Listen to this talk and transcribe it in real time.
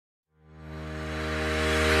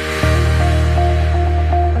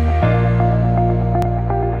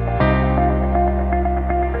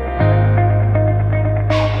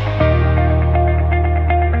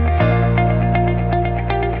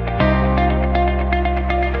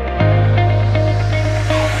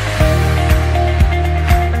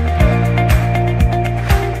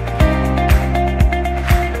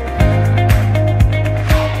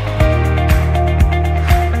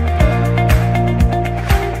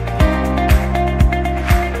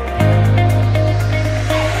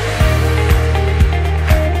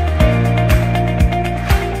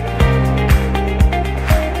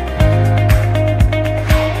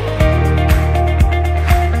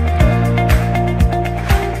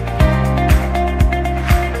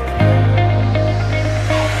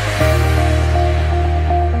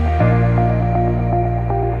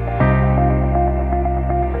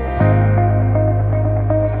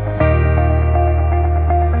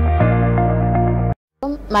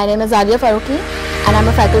My name is Alia Faruqi and I'm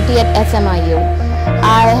a faculty at SMIU.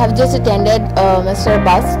 I have just attended Mr.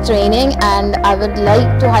 Abbas training, and I would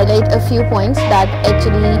like to highlight a few points that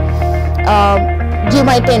actually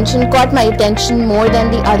caught my attention more than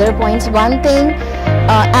the other points. One thing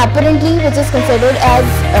apparently which is considered as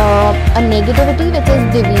a negativity, which is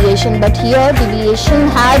deviation, but here deviation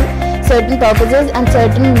had certain purposes and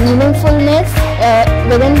certain meaningfulness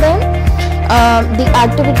within them. The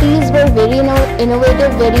activities were very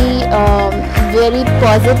innovative, very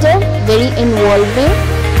positive, very involving,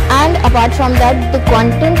 and apart from that, the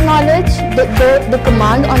content knowledge, the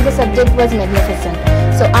command on the subject was magnificent.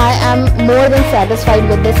 So I am more than satisfied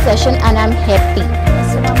with this session and I'm happy.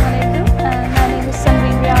 Assalamu alaikum. My name is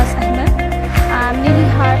Samad Abbas. I'm newly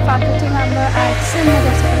hired faculty member at Sindh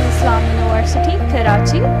Madressatul Islam University,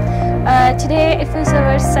 Karachi. Today it was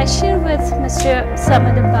our session with Mr.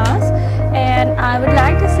 Samad Abbas, and I would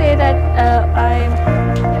like to say that I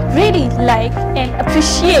really like and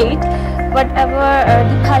appreciate whatever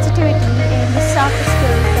the positivity and the soft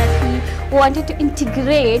skills that he wanted to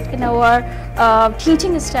integrate in our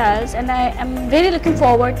teaching styles, and I am really looking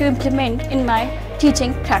forward to implement in my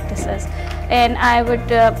teaching practices. And I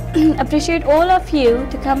would appreciate all of you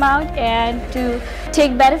to come out and to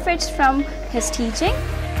take benefits from his teaching.